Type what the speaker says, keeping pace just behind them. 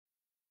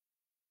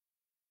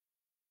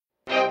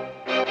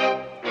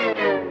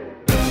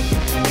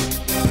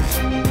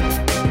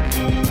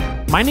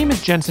My name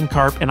is Jensen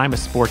Karp, and I'm a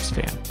sports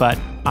fan, but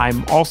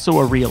I'm also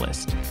a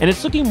realist. And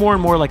it's looking more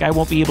and more like I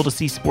won't be able to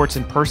see sports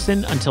in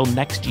person until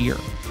next year.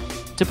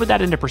 To put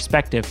that into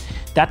perspective,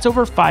 that's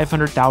over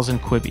 500,000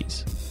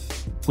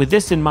 Quibbies. With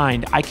this in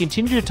mind, I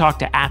continue to talk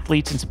to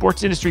athletes and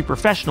sports industry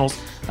professionals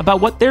about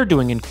what they're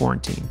doing in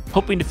quarantine,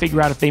 hoping to figure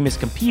out if they miss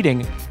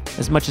competing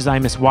as much as I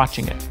miss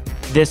watching it.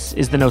 This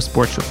is the No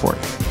Sports Report.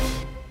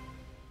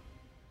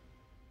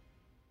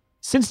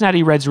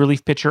 Cincinnati Reds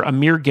relief pitcher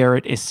Amir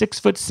Garrett is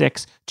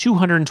 6'6",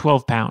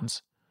 212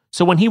 pounds.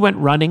 So when he went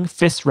running,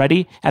 fists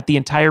ready, at the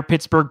entire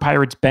Pittsburgh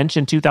Pirates bench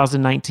in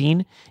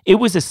 2019, it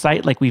was a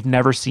sight like we've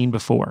never seen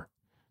before.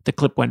 The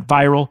clip went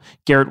viral,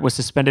 Garrett was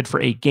suspended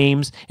for 8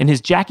 games, and his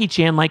Jackie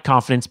Chan-like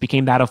confidence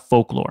became that of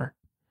folklore.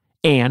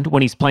 And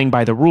when he's playing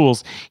by the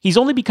rules, he's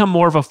only become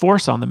more of a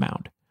force on the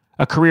mound.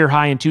 A career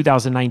high in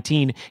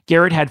 2019,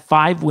 Garrett had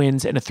 5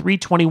 wins and a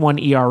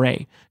 3.21 ERA,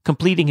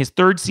 completing his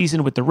 3rd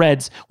season with the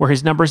Reds, where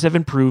his numbers have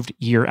improved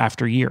year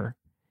after year.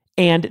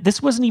 And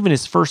this wasn't even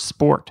his first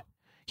sport.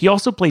 He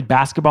also played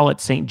basketball at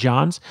St.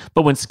 John's,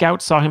 but when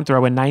scouts saw him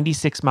throw a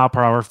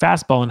 96-mile-per-hour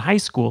fastball in high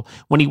school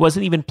when he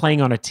wasn't even playing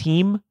on a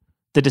team,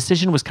 the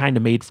decision was kind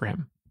of made for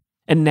him.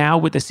 And now,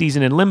 with the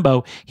season in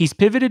limbo, he's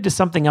pivoted to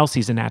something else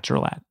he's a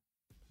natural at: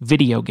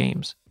 video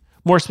games.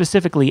 More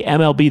specifically,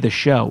 MLB The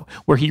Show,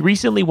 where he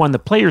recently won the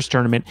Players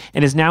Tournament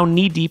and is now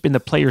knee-deep in the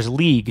Players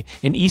League,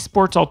 an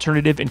esports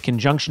alternative in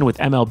conjunction with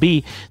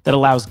MLB that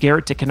allows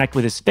Garrett to connect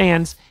with his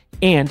fans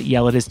and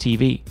yell at his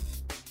TV.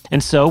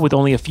 And so, with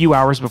only a few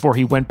hours before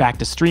he went back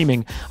to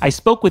streaming, I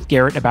spoke with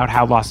Garrett about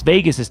how Las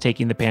Vegas is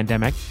taking the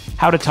pandemic,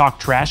 how to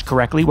talk trash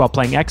correctly while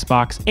playing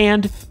Xbox,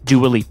 and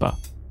Dua Lipa.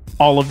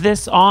 All of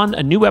this on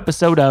a new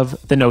episode of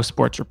the No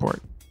Sports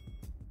Report.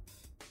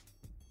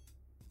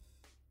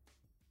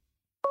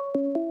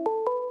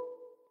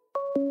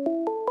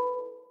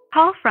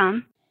 Call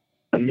from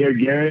Amir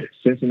Garrett,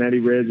 Cincinnati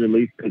Reds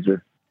relief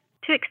pitcher.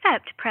 To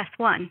accept, press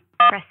 1.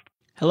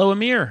 Hello,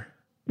 Amir.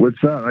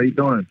 What's up? How you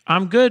doing?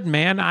 I'm good,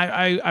 man.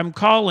 I'm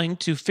calling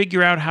to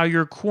figure out how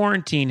your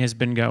quarantine has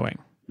been going.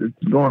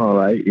 It's going all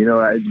right. You know,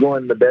 it's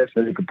going the best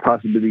that it could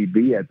possibly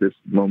be at this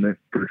moment,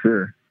 for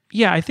sure.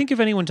 Yeah, I think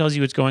if anyone tells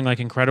you it's going like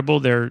incredible,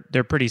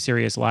 they're pretty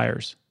serious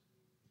liars.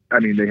 I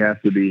mean, they have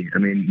to be. I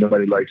mean,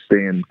 nobody likes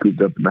staying cooped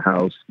up in the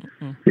house,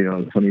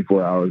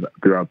 24 hours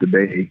throughout the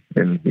day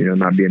and,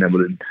 not being able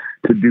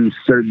to do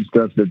certain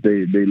stuff that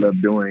they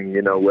love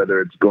doing, whether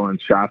it's going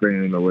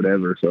shopping or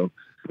whatever. So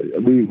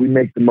we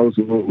make the most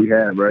of what we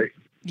have, right?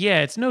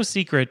 Yeah, it's no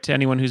secret to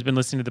anyone who's been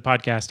listening to the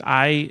podcast.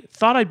 I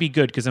thought I'd be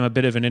good because I'm a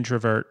bit of an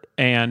introvert.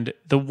 And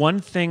the one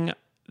thing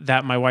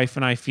that my wife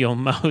and I feel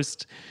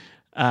most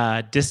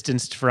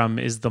distanced from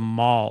is the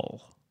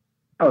mall.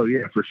 Oh,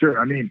 yeah, for sure.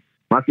 I mean,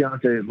 my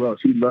fiance as well,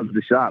 she loves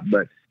to shop,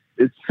 but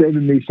it's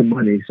saving me some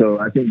money. So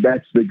I think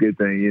that's the good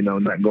thing,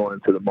 not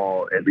going to the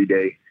mall every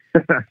day.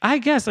 I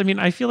guess. I mean,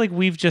 I feel like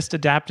we've just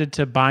adapted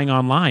to buying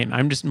online.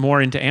 I'm just more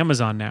into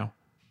Amazon now.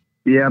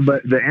 Yeah,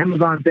 but the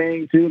Amazon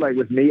thing too, like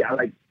with me, I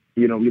like,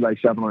 we like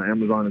shopping on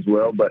Amazon as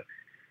well. But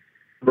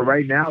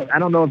right now, I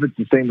don't know if it's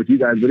the same with you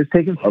guys, but it's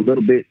taking a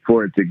little bit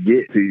for it to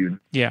get to you.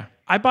 Yeah.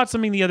 I bought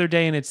something the other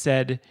day and it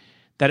said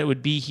that it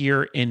would be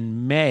here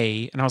in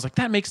May. And I was like,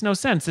 that makes no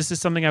sense. This is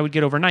something I would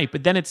get overnight.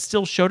 But then it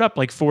still showed up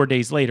like 4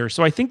 days later.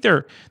 So I think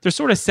they're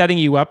sort of setting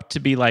you up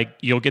to be like,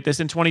 you'll get this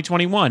in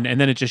 2021.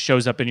 And then it just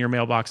shows up in your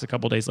mailbox a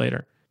couple days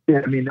later.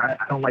 Yeah, I mean, I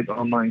don't like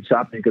online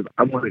shopping because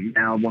I want it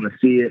now. I want to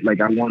see it.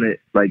 Like, I want it,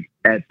 like,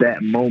 at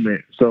that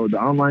moment. So the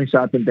online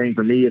shopping thing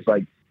for me is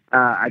like,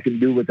 I can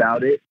do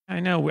without it. I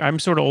know. I'm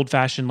sort of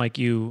old-fashioned like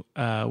you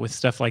with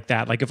stuff like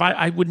that. Like, if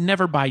I would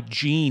never buy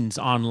jeans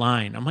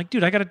online. I'm like,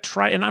 dude, I got to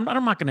try. And I'm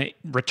not going to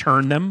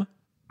return them.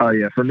 Oh,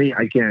 yeah. For me,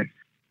 I can't.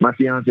 My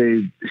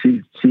fiance,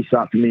 she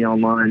shopped for me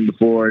online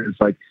before.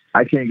 It's like,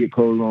 I can't get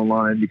clothes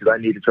online because I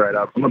need to try it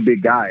out. I'm a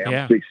big guy.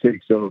 I'm 6'6",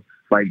 so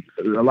like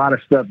a lot of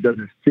stuff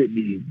doesn't fit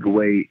me the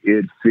way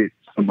it fits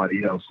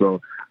somebody else.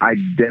 So I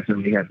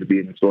definitely have to be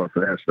in the store for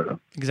that stuff.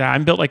 Exactly.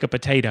 I'm built like a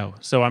potato.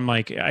 So I'm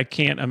like, I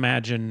can't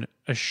imagine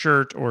a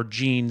shirt or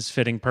jeans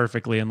fitting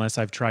perfectly unless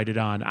I've tried it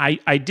on.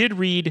 I did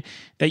read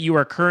that you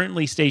are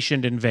currently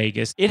stationed in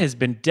Vegas. It has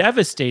been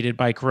devastated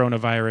by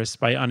coronavirus,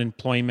 by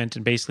unemployment,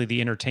 and basically the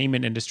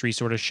entertainment industry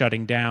sort of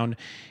shutting down.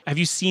 Have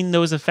you seen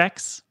those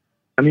effects?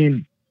 I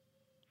mean,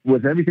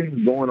 with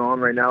everything going on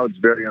right now, it's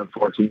very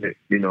unfortunate.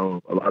 A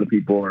lot of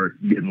people are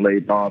getting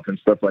laid off and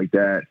stuff like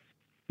that.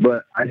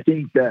 But I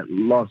think that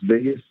Las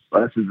Vegas,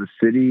 us as a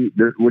city,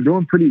 we're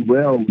doing pretty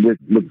well with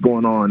what's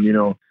going on.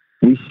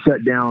 We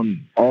shut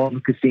down all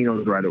the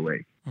casinos right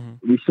away.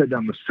 Mm-hmm. We shut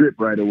down the Strip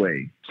right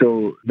away.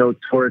 So no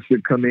tourists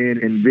could come in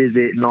and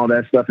visit and all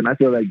that stuff. And I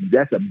feel like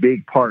that's a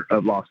big part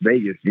of Las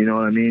Vegas. You know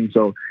what I mean?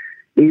 So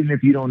even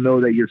if you don't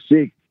know that you're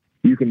sick,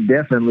 you can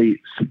definitely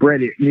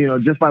spread it,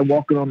 just by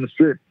walking on the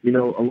Strip,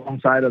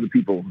 alongside other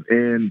people.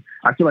 And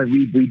I feel like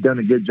we've done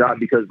a good job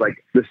because,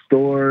 like, the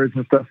stores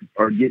and stuff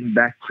are getting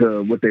back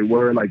to what they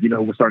were. Like,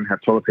 we're starting to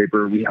have toilet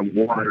paper. We have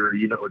water,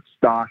 it's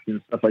stocked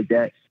and stuff like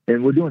that.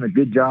 And we're doing a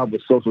good job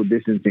with social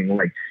distancing.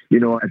 Like,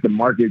 at the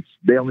markets,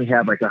 they only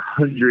have like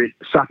 100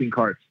 shopping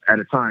carts at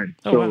a time.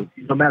 Oh, so wow.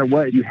 No matter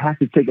what, you have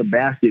to take a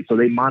basket. So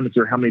they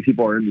monitor how many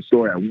people are in the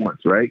store at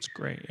once, right? That's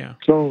great, yeah.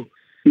 So,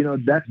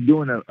 that's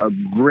doing a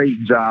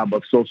great job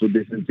of social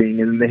distancing.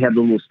 And then they have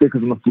the little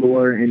stickers on the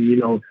floor.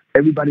 And,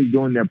 everybody's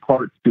doing their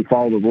part to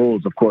follow the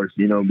rules, of course,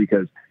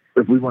 because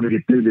if we want to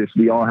get through this,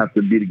 we all have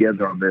to be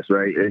together on this,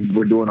 right? And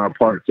we're doing our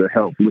part to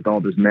help with all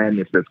this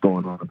madness that's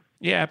going on.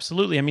 Yeah,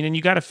 absolutely. I mean, and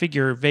you got to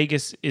figure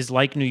Vegas is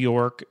like New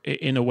York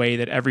in a way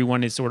that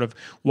everyone is sort of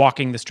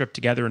walking the strip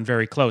together and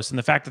very close. And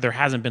the fact that there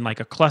hasn't been like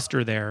a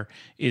cluster there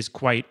is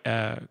quite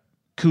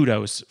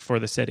kudos for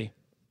the city.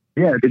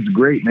 Yeah, it's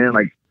great, man.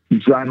 Like,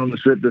 driving on the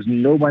strip, there's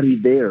nobody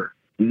there.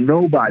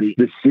 Nobody.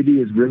 The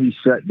city is really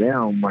shut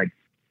down. Like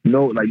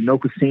no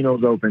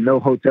casinos open,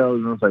 no hotels.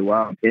 And I was like,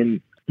 wow.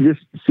 And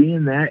just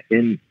seeing that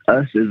and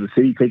us as a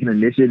city taking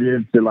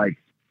initiative to like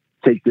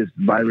take this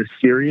virus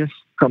serious,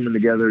 coming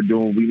together,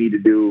 doing what we need to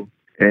do,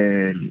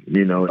 and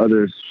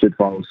others should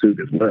follow suit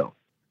as well.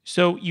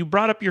 So you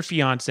brought up your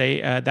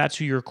fiance. That's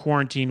who you're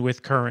quarantined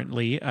with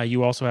currently.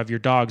 You also have your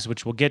dogs,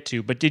 which we'll get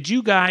to. But did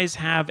you guys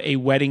have a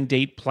wedding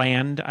date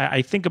planned?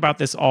 I think about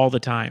this all the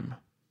time.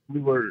 We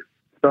were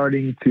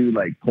starting to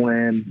like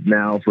plan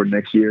now for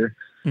next year.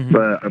 Mm-hmm.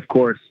 But of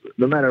course,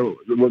 no matter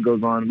what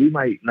goes on, we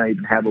might not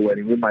even have a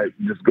wedding. We might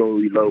just go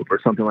elope or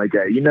something like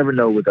that. You never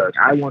know with us.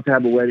 I want to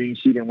have a wedding.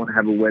 She didn't want to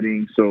have a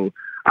wedding. So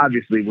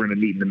obviously we're going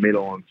to meet in the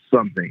middle on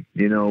something.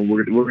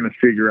 We're going to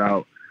figure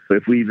out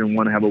if we even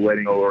want to have a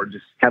wedding or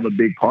just have a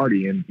big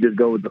party and just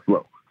go with the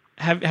flow.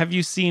 Have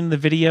you seen the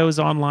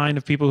videos online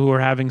of people who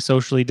are having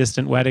socially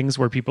distant weddings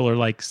where people are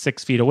like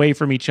 6 feet away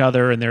from each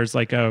other and there's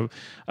like a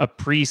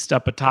priest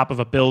up atop of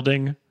a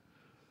building?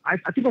 I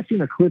think I've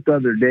seen a clip the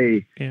other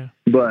day, yeah.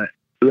 But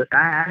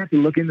I have to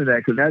look into that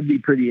because that'd be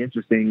pretty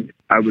interesting.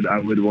 I would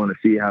want to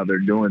see how they're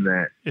doing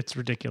that. It's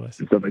ridiculous.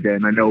 And stuff like that.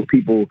 And I know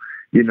people,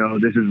 this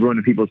is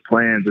ruining people's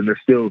plans and they're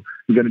still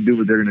going to do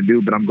what they're going to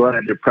do. But I'm glad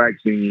they're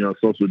practicing,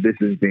 social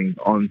distancing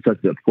on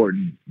such an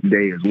important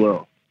day as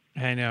well.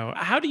 I know.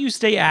 How do you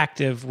stay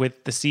active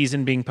with the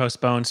season being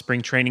postponed,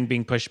 spring training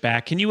being pushed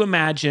back? Can you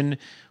imagine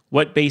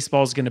what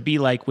baseball is going to be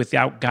like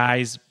without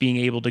guys being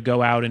able to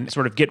go out and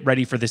sort of get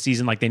ready for the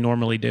season like they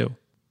normally do?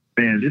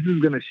 Man, this is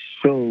going to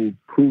show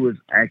who is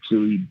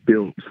actually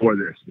built for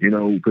this,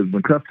 because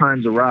when tough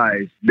times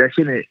arise, that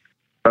shouldn't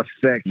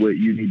affect what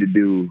you need to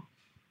do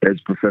as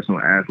a professional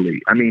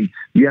athlete. I mean,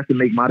 you have to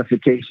make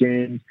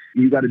modifications.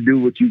 You got to do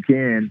what you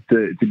can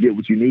to get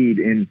what you need.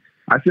 And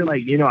I feel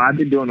like, I've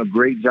been doing a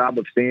great job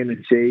of staying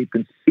in shape.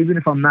 And even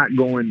if I'm not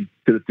going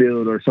to the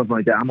field or something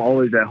like that, I'm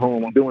always at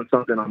home. I'm doing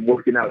something. I'm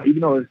working out,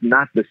 even though it's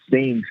not the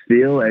same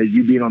feel as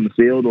you being on the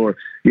field or,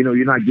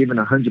 you're not giving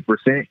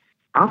 100%.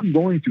 I'm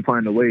going to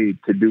find a way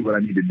to do what I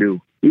need to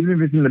do, even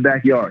if it's in the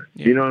backyard.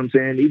 Yeah. You know what I'm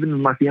saying? Even if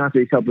my fiance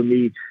is helping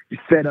me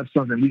set up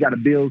something, we got to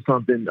build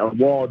something, a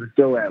wall to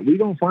throw at. We're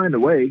going to find a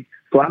way.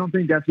 So I don't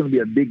think that's going to be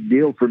a big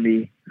deal for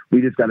me.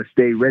 We just got to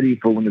stay ready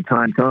for when the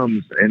time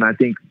comes. And I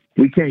think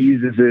we can't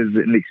use this as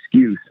an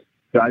excuse.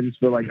 So I just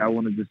feel like I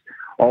want to just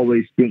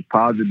always think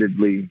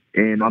positively.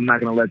 And I'm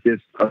not going to let this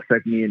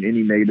affect me in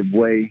any negative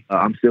way.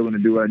 I'm still going to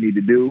do what I need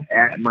to do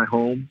at my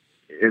home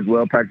as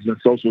well, practicing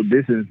social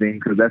distancing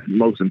because that's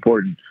most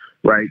important,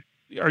 right?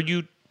 Are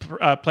you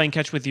playing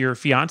catch with your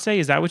fiance?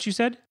 Is that what you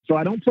said? So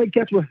I don't play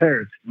catch with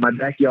her. My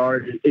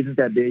backyard isn't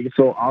that big,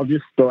 so I'll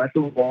just throw at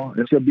the wall,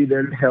 and she'll be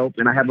there to help.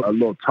 And I have a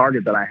little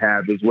target that I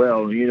have as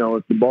well.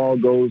 If the ball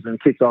goes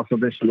and kicks off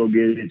something, she'll go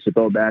get it, she'll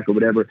throw it back or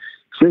whatever.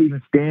 She'll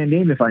even stand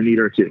in if I need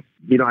her to.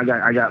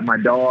 I got my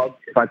dog.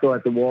 If I throw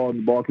at the wall and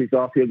the ball kicks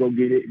off, he'll go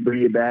get it,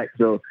 bring it back.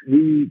 So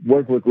we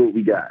work with what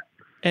we got.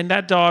 And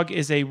that dog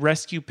is a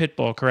rescue pit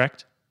bull,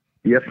 correct?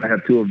 Yep, I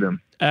have two of them.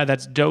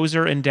 That's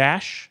Dozer and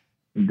Dash?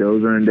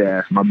 Dozer and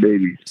Dash, my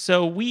babies.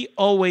 So we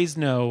always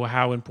know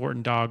how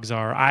important dogs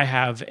are. I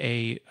have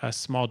a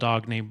small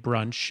dog named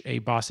Brunch, a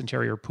Boston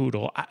Terrier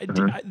poodle.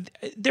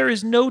 There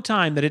is no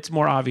time that it's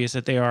more obvious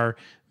that they are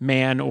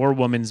man or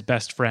woman's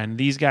best friend.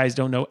 These guys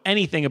don't know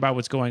anything about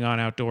what's going on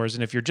outdoors.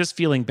 And if you're just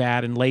feeling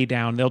bad and lay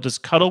down, they'll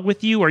just cuddle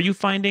with you. Are you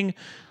finding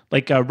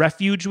like a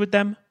refuge with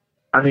them?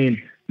 I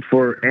mean,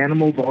 for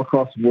animals all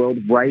across the world,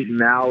 right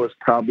now is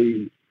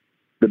probably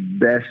the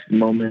best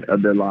moment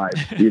of their lives,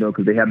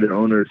 because they have their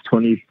owners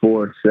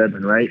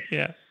 24/7, right?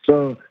 Yeah.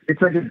 So it's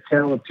like a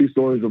tale of two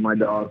stories with my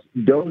dogs.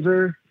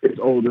 Dozer is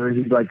older.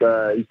 He's like,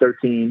 he's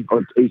 13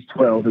 or he's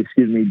 12,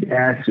 excuse me.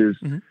 Dash is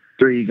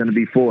 3, going to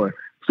be 4.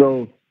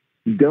 So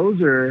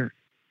Dozer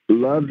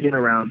loves being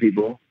around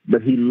people,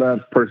 but he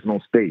loves personal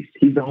space.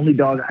 He's the only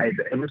dog I've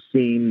ever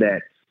seen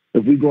that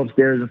if we go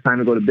upstairs and it's time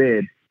to go to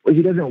bed, well,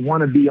 he doesn't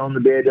want to be on the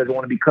bed, doesn't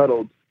want to be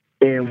cuddled.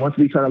 And once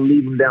we try to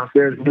leave him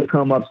downstairs, he'll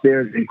come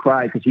upstairs and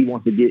cry because he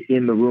wants to get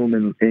in the room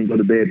and go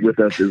to bed with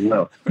us as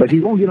well. But he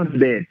won't get on the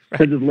bed.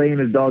 He'll just lay in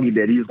his doggy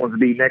bed. He just wants to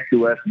be next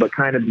to us, but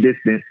kind of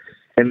distant.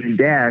 And then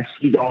Dash,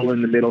 he's all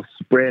in the middle,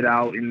 spread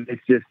out, and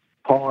it's just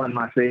paw in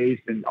my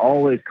face and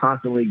always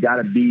constantly got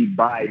to be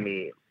by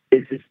me.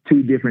 it's just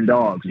two different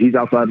dogs. He's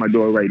outside my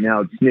door right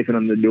now, sniffing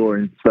on the door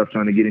and stuff,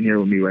 trying to get in here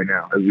with me right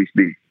now as we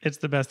speak. It's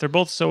the best. They're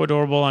both so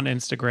adorable on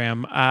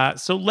Instagram.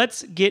 So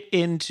let's get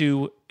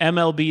into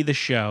MLB The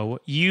Show.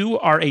 You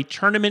are a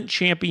tournament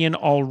champion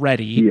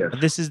already. Yes.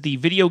 This is the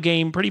video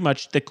game, pretty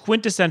much the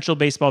quintessential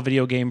baseball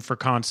video game for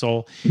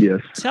console.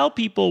 Yes. Tell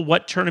people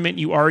what tournament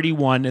you already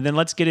won, and then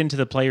let's get into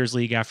the Players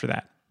League after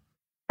that.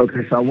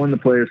 Okay, so I won the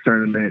Players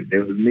Tournament.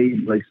 It was me,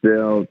 Blake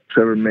Snell,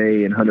 Trevor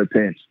May, and Hunter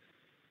Pence.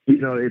 You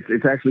know,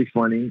 it's actually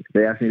funny.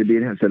 They asked me to be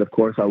in it. I said, of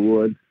course I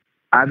would.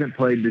 I haven't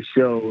played the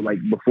show like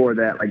before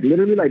that, like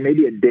literally like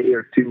maybe a day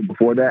or two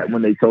before that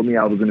when they told me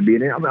I was going to be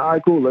in it. I'm like, all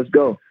right, cool, let's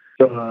go.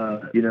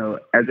 So, you know,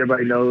 as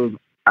everybody knows,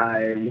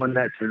 I won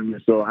that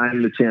tournament. So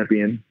I'm the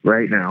champion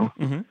right now.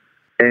 Mm-hmm.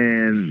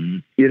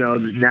 And, you know,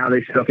 now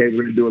they said, okay,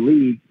 we're going to do a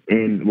league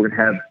and we're going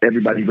to have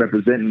everybody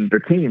representing their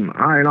team.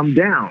 All right, I'm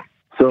down.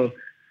 So,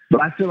 but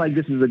I feel like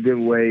this is a good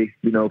way,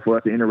 you know, for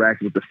us to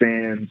interact with the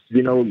fans,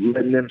 you know,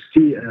 letting them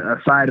see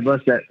a side of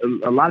us that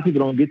a lot of people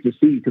don't get to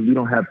see because we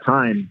don't have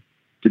time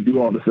to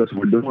do all the stuff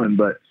we're doing.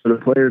 But for the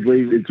Players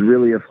League, it's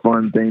really a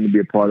fun thing to be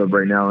a part of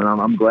right now. And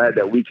I'm glad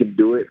that we can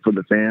do it for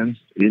the fans,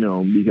 you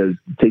know, because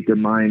take their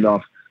mind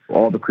off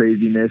all the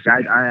craziness.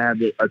 I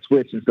have a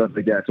Twitch and stuff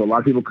like that. So a lot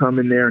of people come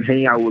in there and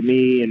hang out with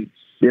me and,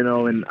 you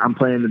know, and I'm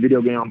playing the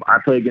video game. I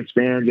play against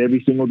fans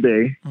every single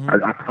day. Mm-hmm.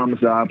 I promise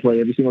that I'll play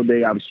every single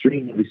day. I'll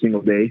stream every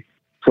single day.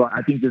 So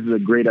I think this is a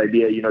great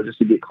idea, you know, just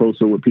to get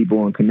closer with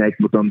people and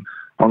connect with them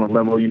on a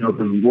level, you know,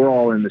 because we're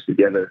all in this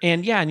together.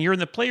 And yeah, and you're in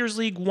the Players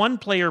League, one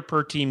player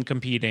per team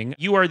competing.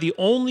 You are the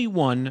only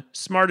one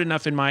smart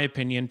enough, in my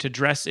opinion, to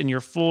dress in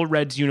your full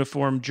Reds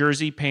uniform,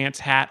 jersey, pants,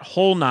 hat,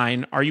 whole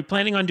nine. Are you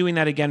planning on doing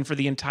that again for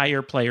the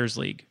entire Players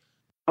League?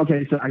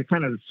 Okay, so I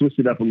kind of switched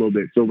it up a little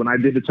bit. So when I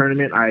did the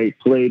tournament, I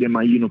played in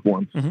my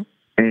uniform. Mm-hmm.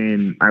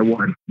 And I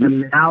won.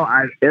 And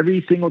now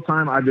every single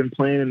time I've been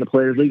playing in the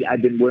Players League,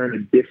 I've been wearing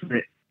a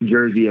different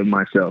jersey of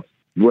myself,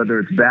 whether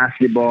it's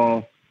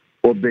basketball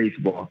or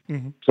baseball.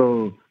 Mm-hmm.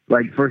 So,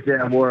 like, first day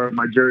I wore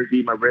my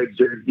jersey, my Reds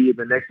jersey.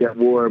 The next day I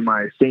wore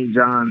my St.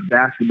 John's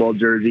basketball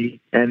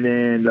jersey. And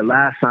then the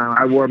last time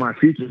I wore my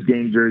Futures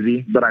game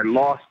jersey, but I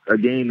lost a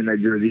game in that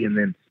jersey. And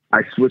then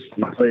I switched to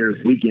my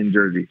Players Weekend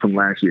jersey from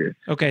last year.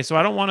 Okay, so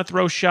I don't want to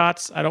throw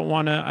shots. I don't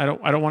want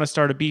to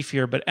start a beef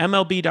here, but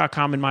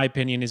MLB.com, in my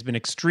opinion, has been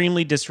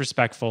extremely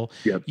disrespectful.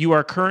 Yep. You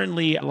are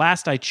currently,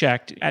 last I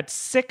checked, at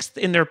 6th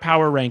in their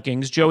power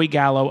rankings. Joey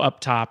Gallo up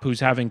top,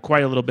 who's having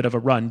quite a little bit of a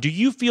run. Do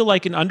you feel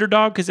like an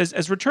underdog? Because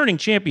as returning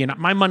champion,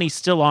 my money's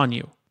still on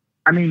you.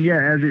 I mean,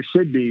 yeah, as it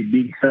should be,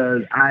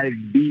 because I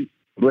beat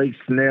Blake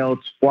Snell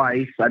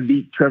twice. I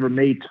beat Trevor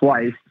May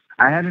twice.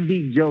 I haven't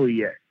beat Joey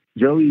yet.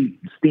 Joey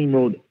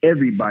steamrolled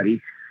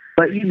everybody.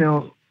 But, you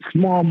know,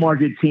 small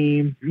market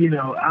team, you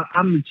know,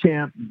 I'm the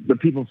champ, but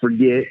people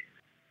forget.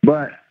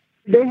 But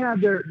they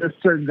have their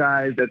certain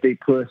guys that they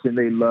push and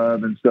they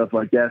love and stuff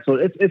like that. So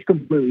it's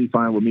completely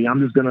fine with me.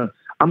 I'm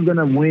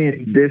gonna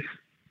win this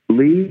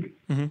league.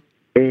 Mm-hmm.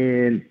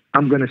 And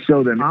I'm going to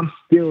show them I'm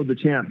still the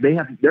champ.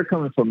 They're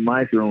coming from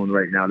my throne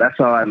right now. That's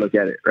how I look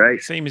at it,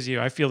 right? Same as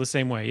you. I feel the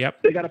same way.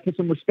 Yep. They got to put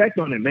some respect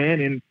on it, man.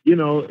 And, you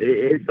know,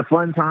 it's a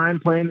fun time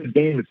playing this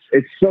game.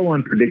 It's so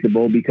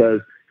unpredictable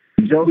because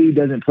Joey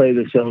doesn't play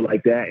the show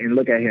like that. And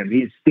look at him.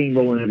 He's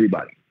steamrolling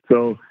everybody.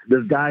 So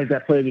there's guys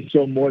that play the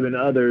show more than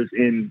others.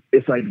 And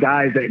it's like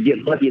guys that get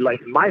lucky.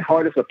 Like my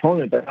hardest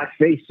opponent that I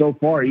faced so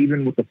far,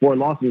 even with the 4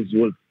 losses,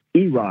 was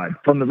Erod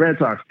from the Red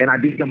Sox, and I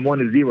beat him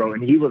 1-0,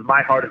 and he was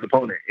my hardest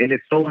opponent. And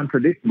it's so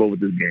unpredictable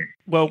with this game.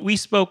 Well, we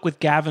spoke with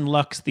Gavin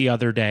Lux the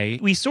other day.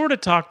 We sort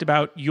of talked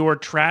about your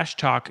trash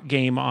talk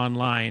game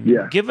online.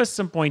 Yeah. Give us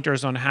some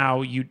pointers on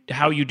how you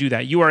do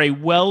that. You are a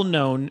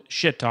well-known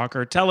shit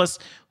talker.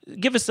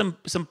 Give us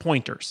some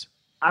pointers.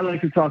 I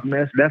like to talk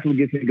mess. That's what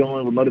gets me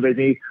going, what motivates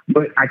me.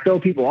 But I throw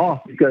people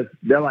off because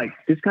they're like,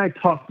 this guy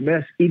talks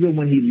mess even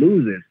when he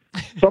loses.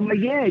 So I'm like,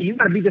 yeah, you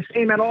got to be the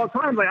same at all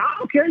times. Like, I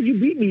don't care. You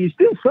beat me. You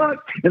still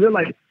suck. And they're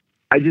like,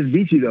 I just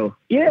beat you, though.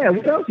 Yeah,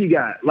 what else you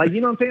got? Like,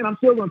 you know what I'm saying? I'm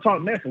still going to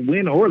talk mess and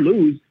win or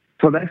lose.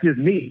 So that's just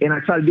me. And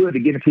I try to do it to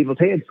get in people's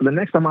heads for the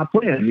next time I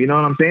play them. You know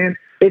what I'm saying?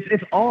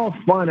 It's all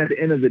fun at the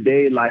end of the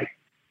day. Like,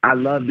 I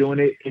love doing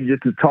it and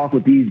just to talk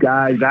with these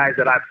guys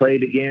that I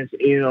played against,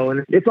 you know,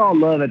 and it's all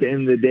love at the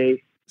end of the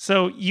day.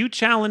 So you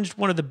challenged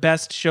one of the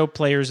best show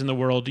players in the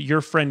world,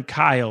 your friend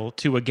Kyle,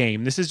 to a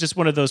game. This is just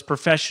one of those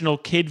professional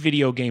kid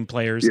video game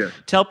players. Yeah.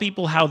 Tell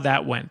people how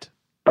that went.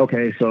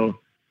 Okay, so,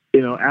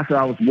 you know, after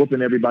I was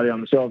whooping everybody on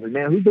the show, I was like,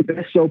 man, who's the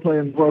best show player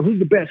in the world? Who's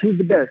the best? Who's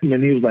the best?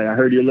 And he was like, I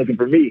heard you're looking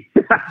for me.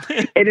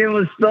 And it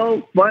was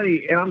so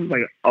funny. And I'm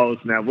like, oh,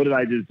 snap, what did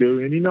I just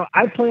do? And, you know,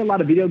 I play a lot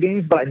of video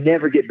games, but I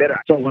never get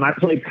better. So when I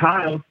play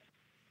Kyle,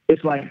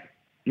 it's like,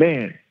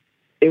 man,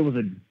 it was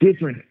a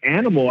different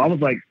animal. I was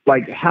like,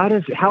 how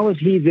is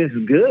he this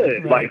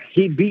good? Right. Like,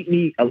 he beat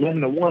me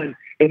 11-1.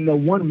 And the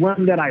one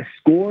run that I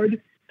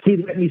scored, he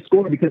let me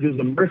score because there's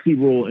a mercy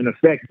rule in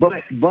effect.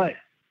 But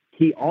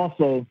he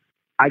also,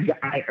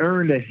 I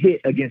earned a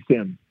hit against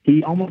him.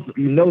 he almost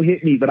no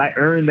hit me, but I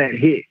earned that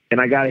hit,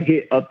 and I got a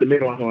hit up the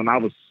middle, and I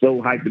was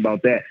so hyped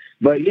about that.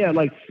 But yeah,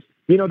 like,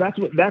 you know, that's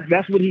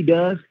what he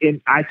does.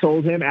 And I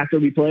told him after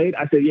we played,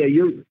 I said, yeah,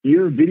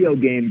 you're video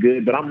game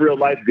good, but I'm real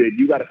life good.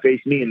 You got to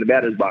face me in the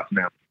batter's box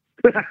now.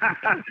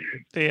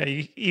 Yeah,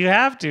 you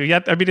have to. Yeah,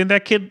 I mean, and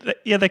that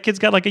kid's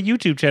got like a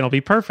YouTube channel. Be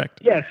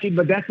perfect. Yeah, see,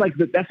 but that's like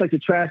the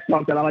trash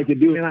talk that I like to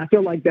do, and I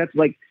feel like that's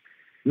like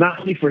not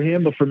only for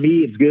him, but for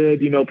me, it's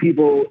good. You know,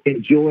 people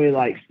enjoy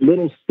like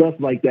little stuff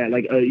like that,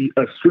 like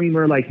a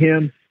streamer like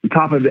him,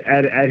 top of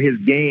at his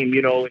game.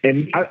 You know,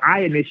 and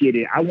I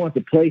initiated it. I want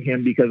to play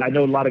him because I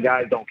know a lot of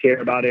guys don't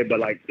care about it, but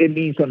like it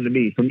means something to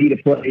me. For me to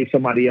play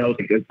somebody else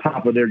at the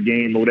top of their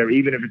game or whatever,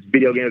 even if it's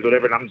video games or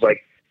whatever, and I'm just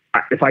like,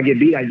 if I get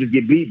beat, I just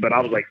get beat. But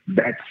I was like,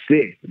 that's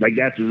sick. Like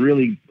that's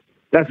really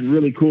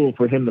cool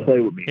for him to play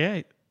with me.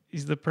 Yeah,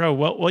 he's the pro.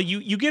 Well,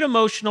 you get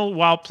emotional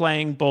while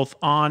playing both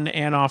on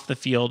and off the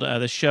field,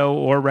 the show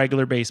or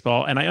regular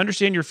baseball. And I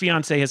understand your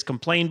fiance has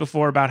complained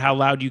before about how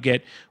loud you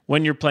get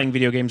when you're playing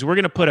video games. We're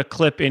going to put a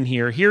clip in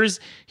here. Here's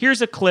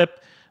a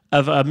clip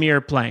of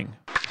Amir playing.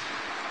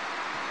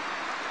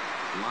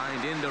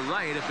 Lined into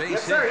right, a base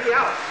yes, sir, he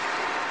out.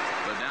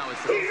 But now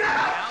it's he's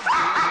out.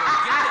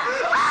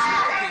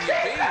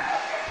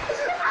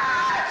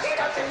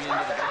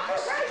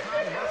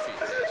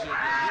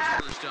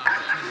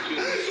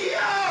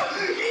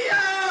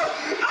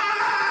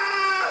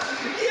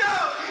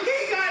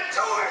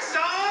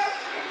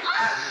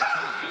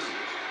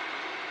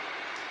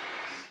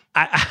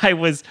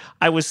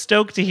 I was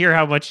stoked to hear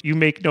how much you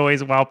make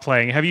noise while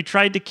playing. Have you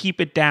tried to keep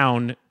it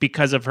down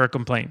because of her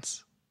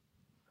complaints?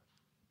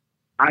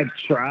 I've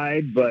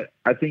tried, but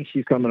I think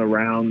she's coming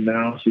around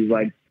now. She's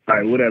like, all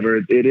right, whatever.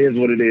 It is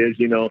what it is,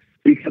 you know,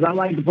 because I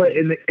like to play.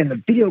 And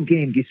the video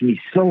game gets me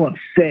so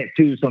upset,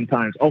 too,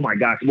 sometimes. Oh, my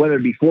gosh, whether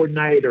it be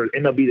Fortnite or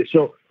MLB The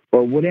Show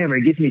or whatever,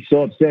 it gets me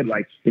so upset.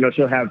 Like, you know,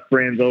 she'll have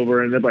friends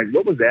over and they're like,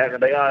 what was that? And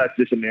I'm like, oh, it's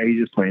just in there.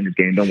 He's just playing this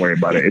game. Don't worry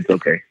about it. It's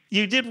okay.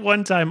 You did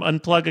one time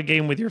unplug a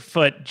game with your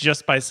foot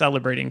just by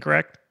celebrating,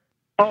 correct?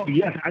 Oh,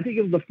 yes. I think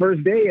it was the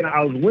first day and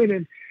I was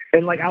winning.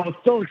 And, like, I was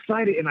so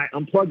excited and I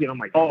unplugged it. I'm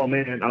like, oh,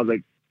 man. I was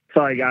like,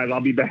 sorry, guys, I'll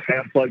be back. I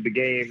unplugged the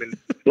game. And,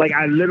 like,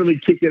 I literally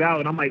kicked it out.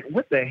 And I'm like,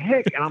 what the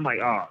heck? And I'm like,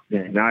 oh,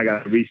 man, now I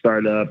got to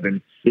restart up.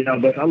 And, you know,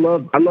 but I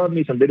love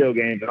me some video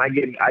games. And I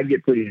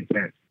get pretty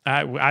intense.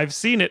 I've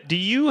seen it. Do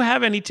you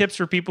have any tips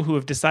for people who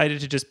have decided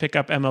to just pick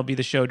up MLB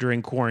The Show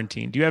during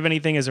quarantine? Do you have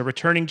anything as a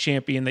returning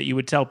champion that you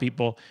would tell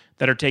people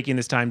that are taking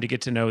this time to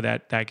get to know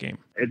that game?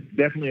 It's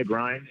definitely a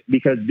grind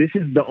because this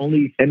is the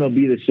only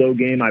MLB The Show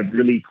game I've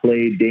really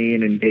played day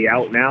in and day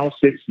out now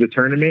since the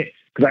tournament,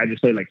 because I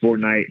just played like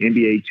Fortnite,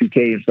 NBA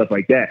 2K and stuff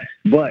like that.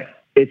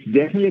 But it's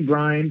definitely a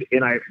grind,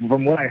 and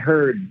from what I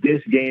heard,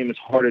 this game is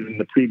harder than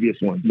the previous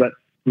one. But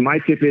my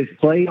tip is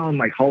play on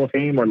like Hall of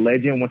Fame or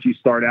Legend once you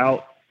start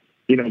out.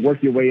 You know,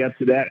 work your way up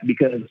to that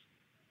because,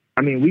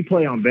 I mean, we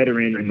play on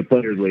Veteran in the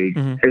Players League.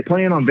 Mm-hmm. And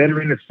playing on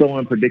Veteran is so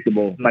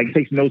unpredictable. Like, it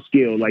takes no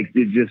skill. Like,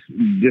 it's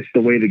just the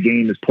way the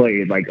game is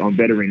played. Like, on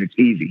Veteran, it's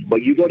easy.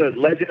 But you go to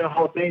Legend and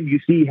Hall of Fame, you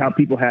see how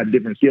people have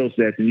different skill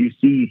sets, and you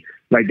see,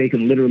 like, they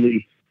can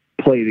literally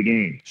play the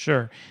game.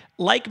 Sure.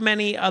 Like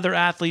many other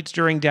athletes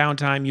during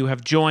downtime, you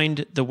have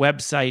joined the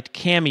website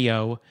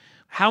Cameo.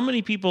 How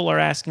many people are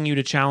asking you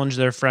to challenge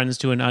their friends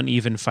to an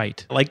uneven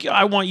fight? Like,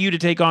 I want you to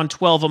take on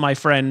 12 of my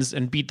friends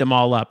and beat them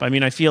all up. I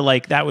mean, I feel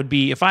like that would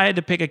be, if I had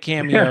to pick a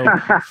Cameo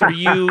for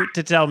you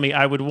to tell me,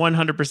 I would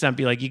 100%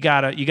 be like, you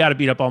gotta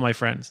beat up all my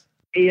friends.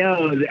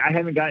 Yo, I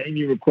haven't got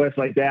any requests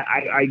like that.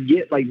 I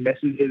get like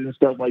messages and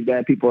stuff like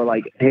that. People are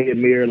like, hey,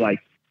 Amir, like,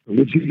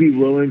 would you be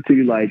willing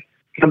to like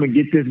come and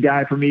get this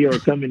guy for me or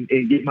come and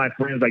get my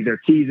friends? Like,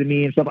 they're teasing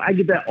me and stuff. I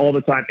get that all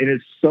the time. And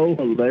it's so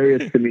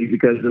hilarious to me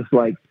because it's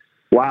like,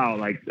 wow,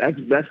 like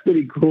that's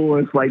pretty cool.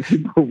 It's like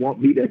people want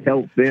me to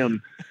help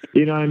them,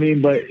 you know what I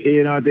mean? But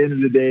you know, at the end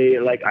of the day,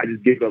 like I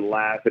just give a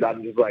laugh, and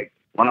I'm just like,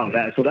 wow,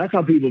 so that's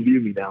how people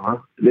view me now, huh?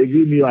 They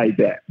view me like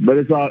that, but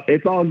it's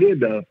all good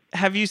though.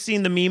 Have you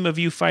seen the meme of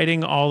you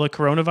fighting all the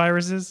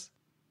coronaviruses?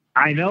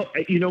 I know.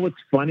 You know what's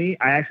funny?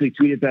 I actually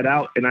tweeted that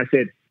out, and I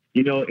said,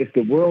 you know, if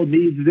the world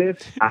needs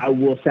this, I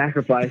will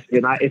sacrifice,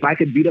 and if I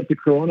could beat up the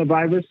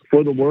coronavirus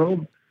for the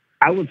world,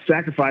 I would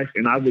sacrifice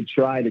and I would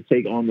try to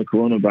take on the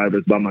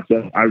coronavirus by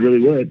myself. I really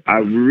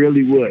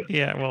would.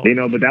 Yeah, well, you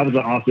know, but that was an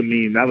awesome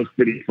meme. That was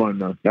pretty fun,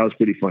 though. That was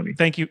pretty funny.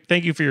 Thank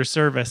you for your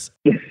service.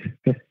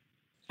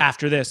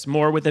 After this,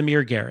 more with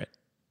Amir Garrett.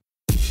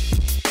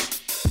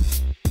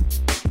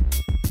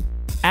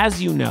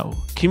 As you know,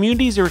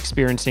 communities are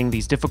experiencing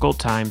these difficult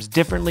times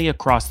differently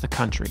across the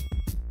country.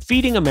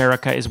 Feeding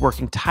America is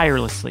working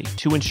tirelessly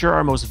to ensure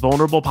our most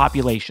vulnerable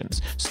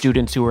populations,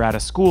 students who are out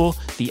of school,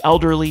 the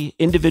elderly,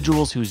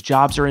 individuals whose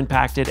jobs are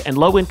impacted, and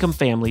low-income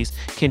families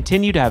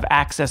continue to have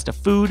access to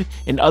food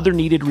and other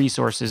needed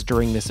resources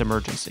during this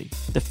emergency.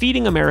 The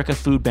Feeding America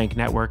Food Bank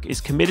Network is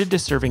committed to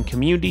serving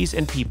communities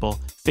and people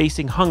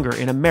facing hunger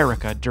in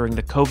America during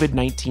the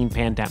COVID-19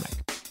 pandemic.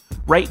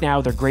 Right now,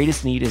 their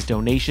greatest need is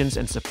donations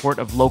and support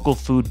of local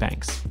food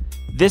banks.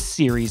 This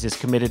series is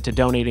committed to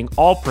donating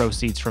all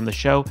proceeds from the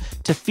show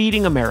to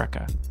Feeding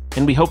America,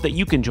 and we hope that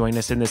you can join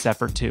us in this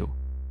effort too.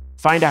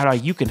 Find out how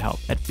you can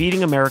help at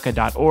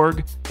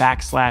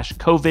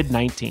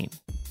feedingamerica.org/COVID-19.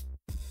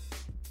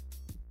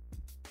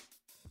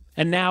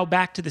 And now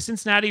back to the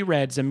Cincinnati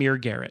Reds' Amir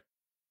Garrett.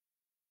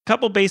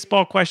 Couple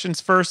baseball questions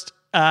first.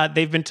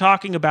 They've been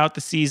talking about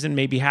the season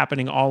maybe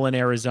happening all in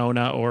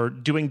Arizona or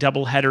doing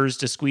double headers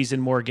to squeeze in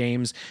more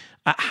games.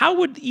 How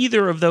would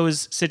either of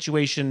those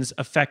situations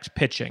affect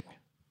pitching?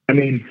 I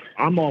mean,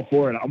 I'm all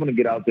for it. I want to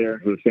get out there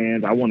for the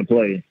fans. I want to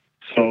play.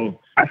 So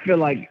I feel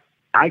like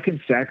I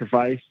can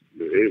sacrifice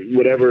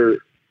whatever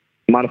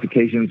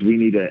modifications we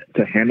need to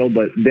handle.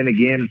 But then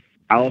again,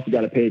 I also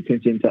got to pay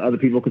attention to other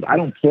people because I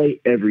don't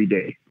play every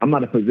day. I'm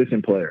not a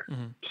position player.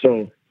 Mm-hmm.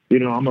 So,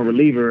 I'm a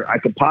reliever. I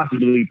could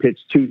possibly pitch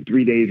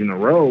 2-3 days in a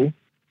row,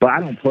 but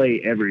I don't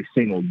play every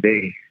single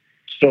day.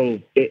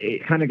 So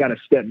it kind of got to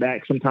step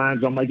back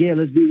sometimes. I'm like, yeah,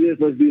 let's do this,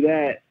 let's do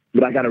that.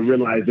 But I got to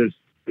realize there's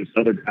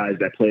other guys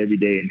that play every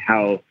day and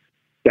how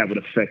that would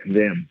affect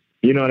them.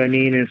 You know what I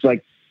mean? And it's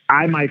like,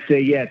 I might say,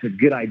 yeah, it's a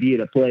good idea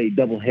to play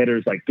double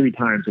headers like 3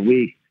 times a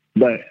week,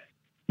 but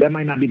that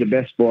might not be the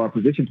best for our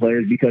position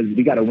players because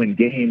we got to win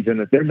games. And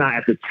if they're not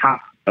at the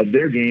top of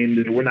their game,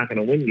 then we're not going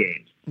to win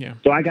games. Yeah.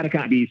 So I got to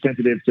kind of be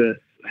sensitive to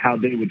how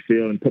they would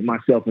feel and put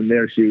myself in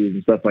their shoes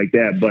and stuff like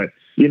that. But,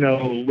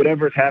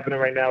 whatever is happening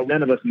right now,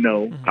 none of us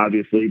know,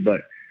 obviously,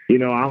 but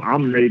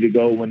I'm ready to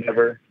go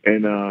whenever,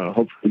 and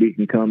hopefully we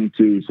can come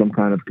to some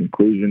kind of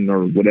conclusion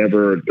or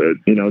whatever,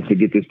 to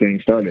get this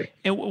thing started.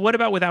 And what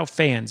about without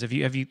fans? Have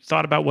you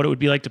thought about what it would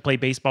be like to play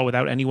baseball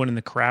without anyone in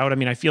the crowd? I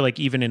mean, I feel like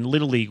even in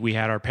Little League, we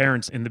had our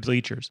parents in the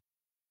bleachers.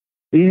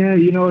 Yeah,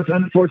 it's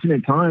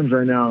unfortunate times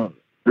right now.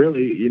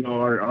 Really,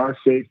 our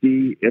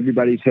safety,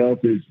 everybody's health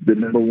is the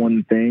number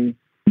one thing.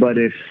 But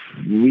if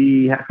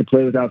we have to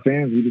play without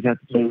fans, we just have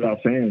to play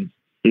without fans.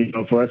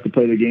 For us to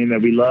play the game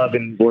that we love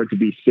and for it to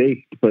be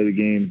safe to play the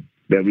game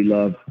that we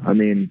love. I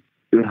mean,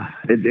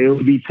 it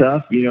would be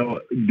tough.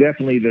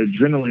 Definitely the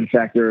adrenaline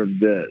factor of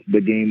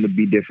the game would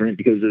be different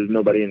because there's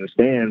nobody in the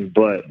stands.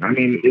 But I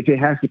mean, if it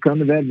has to come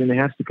to that, then it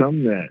has to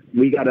come to that.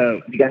 We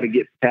gotta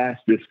get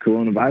past this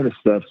coronavirus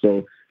stuff.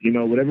 So,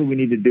 whatever we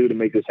need to do to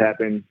make this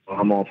happen,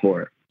 I'm all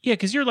for it. Yeah,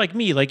 because you're like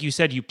me. Like you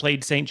said, you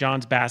played St.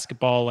 John's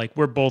basketball. Like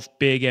we're both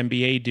big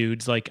NBA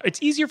dudes. Like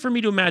it's easier for me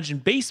to imagine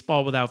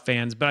baseball without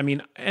fans. But I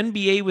mean,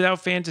 NBA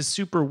without fans is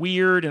super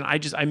weird. And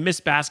I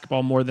miss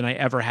basketball more than I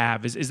ever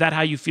have. Is that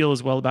how you feel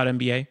as well about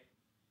NBA?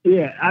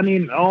 Yeah, I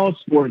mean, all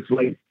sports,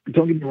 like,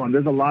 don't get me wrong,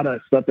 there's a lot of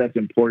stuff that's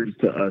important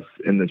to us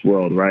in this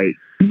world, right?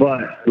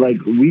 But,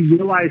 like, we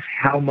realize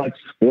how much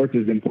sports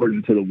is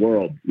important to the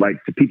world,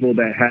 like, to people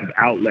that have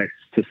outlets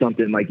to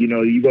something. Like, you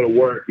go to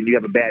work and you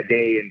have a bad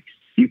day and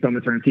you come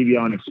and turn the TV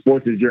on and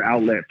sports is your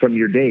outlet from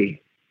your day.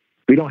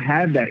 We don't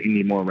have that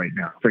anymore right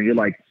now. So you're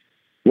like,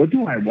 what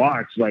do I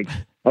watch? Like,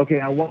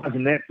 okay, I watch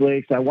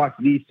Netflix, I watch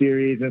these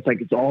series, and it's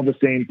like it's all the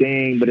same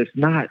thing, but it's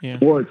not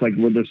sports. Like,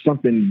 where there's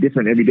something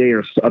different every day,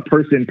 or a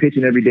person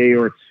pitching every day,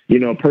 or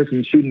a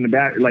person shooting the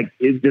bat. Like,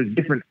 there's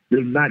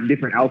not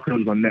different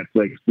outcomes on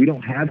Netflix. We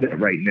don't have that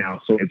right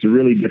now, so it's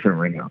really different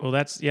right now. Well,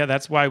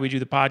 that's why we do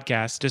the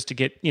podcast, just to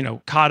get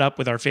caught up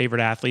with our favorite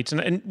athletes,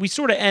 and we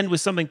sort of end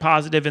with something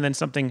positive and then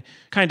something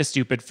kind of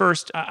stupid.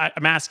 First,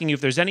 I'm asking you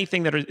if there's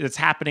anything that's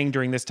happening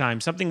during this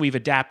time, something we've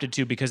adapted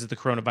to because of the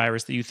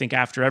coronavirus that you think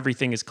after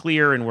everything is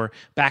clear and we're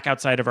back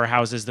outside of our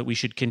houses that we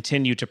should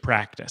continue to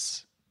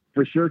practice.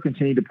 For sure,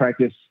 continue to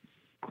practice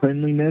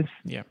cleanliness,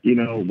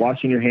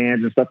 washing your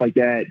hands and stuff like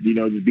that,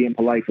 just being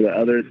polite for the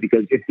others,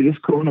 because if this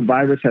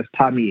coronavirus has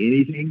taught me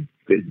anything,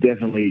 it's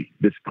definitely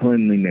this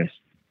cleanliness.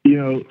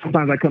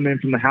 Sometimes I come in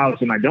from the house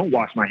and I don't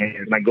wash my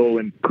hands and I go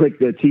and click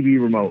the TV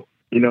remote.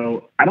 I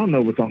don't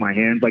know what's on my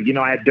hands. Like,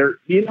 I had dirt,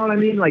 you know what I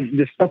mean? Like,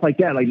 just stuff like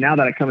that. Like, now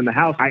that I come in the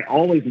house, I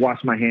always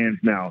wash my hands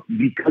now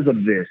because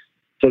of this.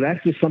 So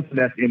that's just something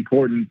that's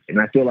important. And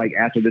I feel like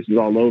after this is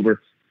all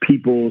over,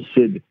 people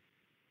should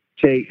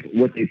take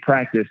what they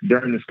practice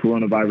during this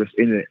coronavirus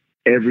in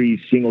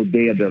every single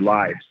day of their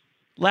lives.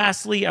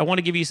 Lastly, I want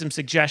to give you some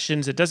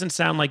suggestions. It doesn't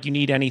sound like you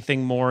need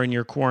anything more in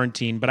your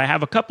quarantine, but I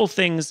have a couple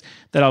things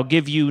that I'll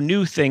give you,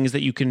 new things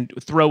that you can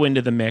throw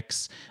into the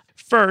mix.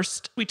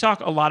 First, we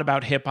talk a lot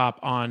about hip hop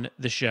on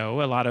the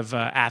show. A lot of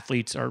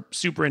athletes are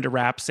super into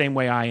rap, same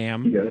way I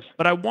am. Yes.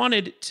 But I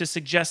wanted to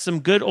suggest some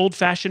good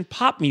old-fashioned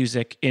pop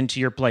music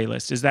into your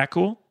playlist. Is that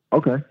cool?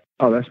 Okay.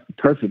 Oh, that's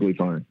perfectly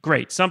fine.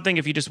 Great. Something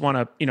if you just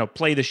want to,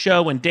 play the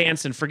show and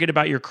dance and forget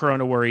about your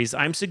corona worries.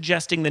 I'm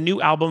suggesting the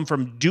new album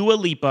from Dua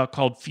Lipa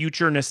called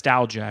Future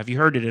Nostalgia. Have you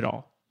heard it at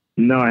all?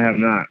 No, I have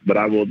not, but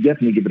I will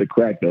definitely give it a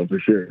crack, though, for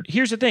sure.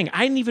 Here's the thing.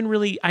 I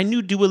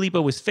knew Dua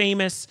Lipa was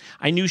famous.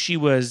 I knew she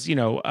was,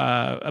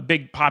 a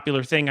big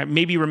popular thing. I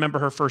maybe remember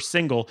her first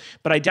single,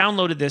 but I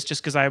downloaded this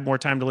just because I have more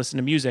time to listen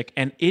to music,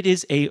 and it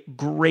is a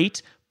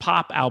great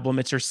pop album.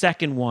 It's her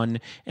second one,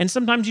 and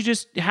sometimes you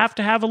just have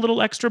to have a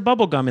little extra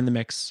bubblegum in the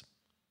mix.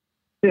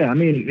 Yeah, I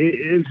mean,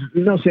 it's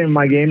no shame in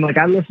my game. Like,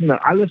 I listen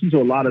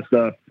to a lot of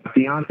stuff. My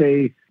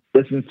fiance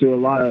listens to a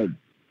lot of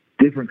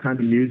different kinds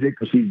of music.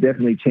 She's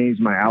definitely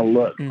changed my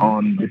outlook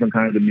on different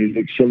kinds of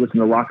music. She'll listen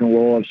to rock and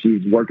roll. If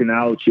she's working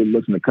out, she'll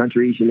listen to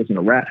country. She'll listen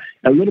to rap,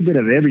 a little bit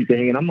of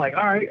everything. And I'm like,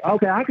 all right,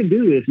 okay, I can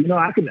do this.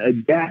 I can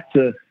adapt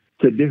to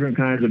different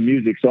kinds of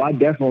music. So I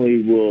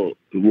definitely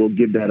will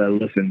give that a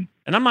listen.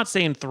 And I'm not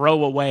saying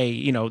throw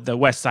away, the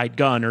West Side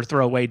Gun or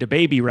throw away the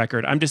Baby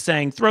record. I'm just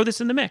saying throw this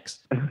in the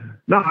mix.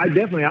 No, I'll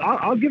give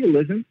it a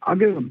listen. I'll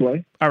give it a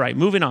play. All right,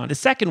 moving on. The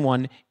second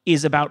one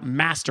is about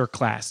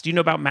Masterclass. Do you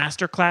know about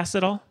Masterclass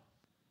at all?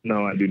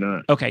 No, I do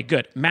not. Okay,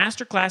 good.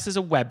 Masterclass is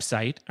a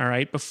website, all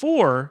right?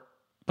 Before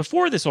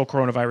this whole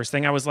coronavirus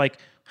thing, I was like,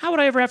 how would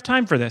I ever have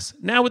time for this?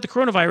 Now with the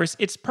coronavirus,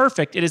 it's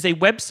perfect. It is a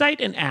website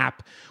and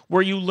app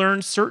where you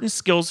learn certain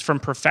skills from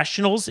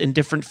professionals in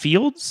different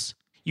fields.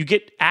 You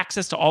get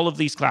access to all of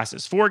these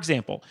classes. For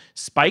example,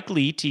 Spike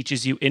Lee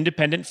teaches you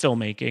independent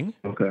filmmaking.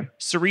 Okay.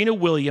 Serena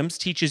Williams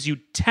teaches you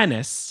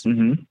tennis.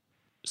 Mm-hmm.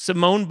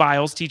 Simone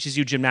Biles teaches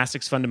you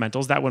gymnastics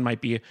fundamentals. That one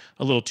might be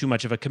a little too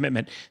much of a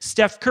commitment.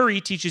 Steph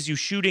Curry teaches you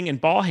shooting and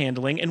ball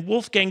handling. And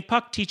Wolfgang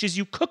Puck teaches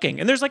you cooking.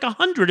 And there's like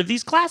 100 of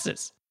these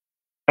classes.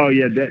 Oh,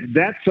 yeah,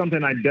 that's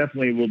something I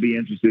definitely will be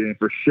interested in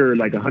for sure,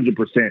 like 100%,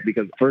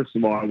 because first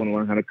of all, I want to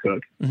learn how to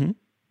cook. Mm-hmm.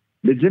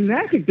 The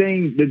gymnastic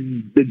thing,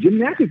 the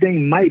gymnastic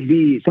thing might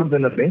be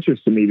something of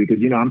interest to me because,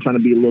 I'm trying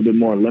to be a little bit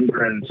more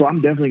limber. And so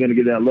I'm definitely going to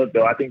give that a look,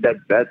 though. I think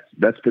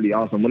that's pretty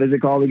awesome. What is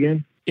it called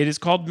again? It is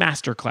called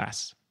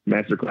Masterclass.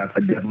 Masterclass. I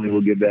definitely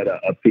will give that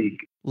a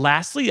peek.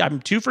 Lastly, I'm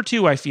 2 for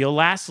 2, I feel.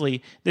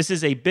 Lastly, this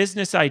is a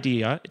business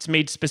idea. It's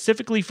made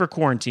specifically for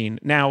quarantine.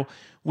 Now,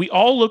 we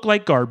all look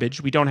like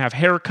garbage. We don't have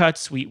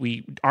haircuts.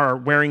 We are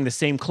wearing the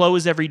same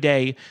clothes every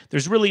day.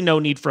 There's really no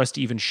need for us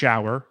to even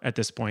shower at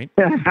this point.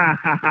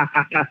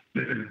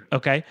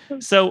 Okay?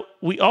 So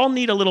we all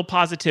need a little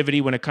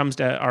positivity when it comes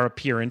to our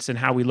appearance and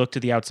how we look to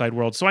the outside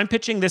world. So I'm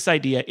pitching this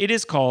idea. It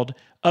is called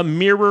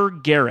Amir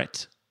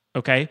Garrett.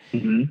 Okay?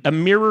 Mm-hmm.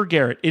 Amir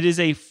Garrett. It is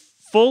a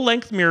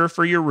full-length mirror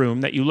for your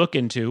room that you look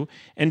into,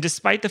 and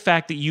despite the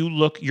fact that you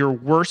look your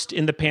worst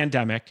in the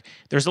pandemic,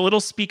 there's a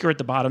little speaker at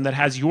the bottom that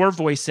has your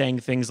voice saying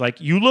things like,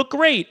 "You look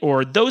great,"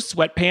 or "Those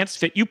sweatpants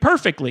fit you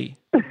perfectly."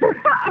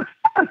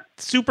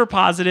 Super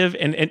positive,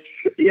 and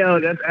Yo,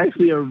 that's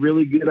actually a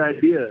really good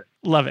idea.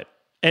 Love it.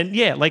 And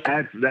yeah, like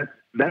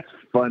that's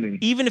funny.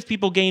 Even if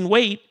people gain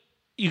weight,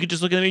 you could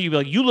just look at them and you'd be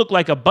like, "You look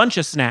like a bunch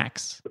of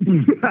snacks."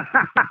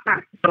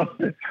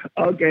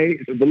 Okay,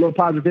 the little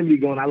positivity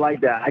going, I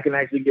like that. I can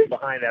actually get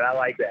behind that. I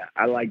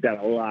like that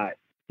a lot.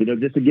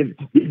 Just to give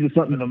you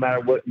something, no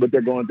matter what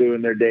they're going through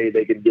in their day,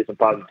 they can get some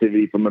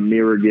positivity from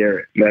Amir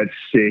Garrett. That's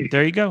sick.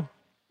 There you go.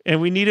 And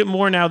we need it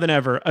more now than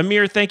ever.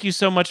 Amir, thank you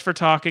so much for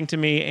talking to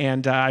me.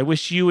 And I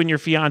wish you and your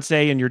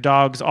fiance and your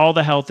dogs all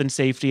the health and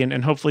safety.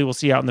 And hopefully we'll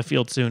see you out in the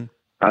field soon.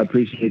 I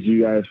appreciate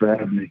you guys for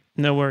having me.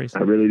 No worries. I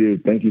really do.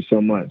 Thank you so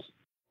much.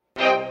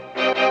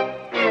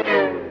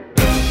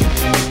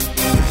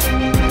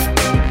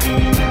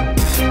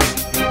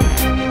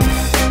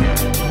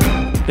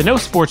 The No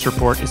Sports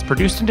Report is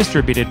produced and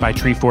distributed by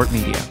Treefort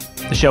Media.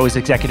 The show is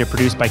executive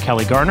produced by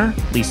Kelly Garner,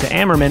 Lisa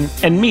Ammerman,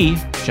 and me,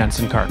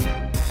 Jensen Carton.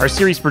 Our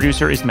series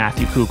producer is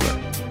Matthew Kugler.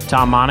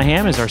 Tom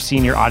Monahan is our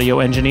senior audio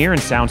engineer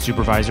and sound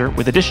supervisor,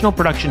 with additional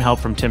production help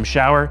from Tim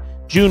Schauer,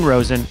 June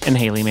Rosen, and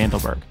Haley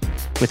Mandelberg,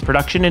 with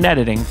production and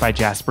editing by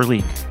Jasper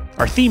Leak.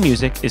 Our theme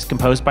music is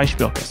composed by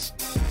Spilkus.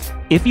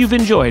 If you've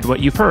enjoyed what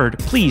you've heard,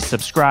 please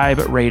subscribe,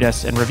 rate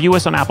us, and review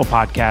us on Apple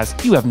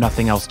Podcasts. You have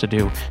nothing else to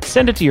do.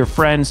 Send it to your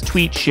friends,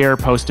 tweet, share,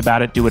 post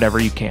about it, do whatever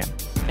you can.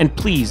 And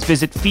please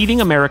visit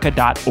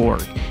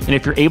feedingamerica.org. And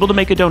if you're able to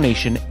make a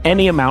donation,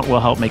 any amount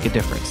will help make a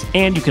difference.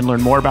 And you can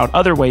learn more about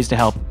other ways to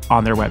help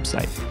on their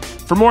website.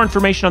 For more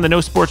information on the No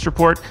Sports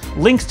Report,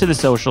 links to the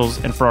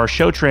socials, and for our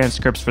show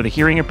transcripts for the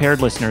hearing impaired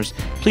listeners,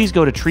 please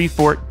go to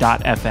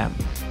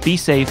treefort.fm. Be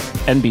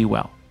safe and be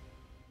well.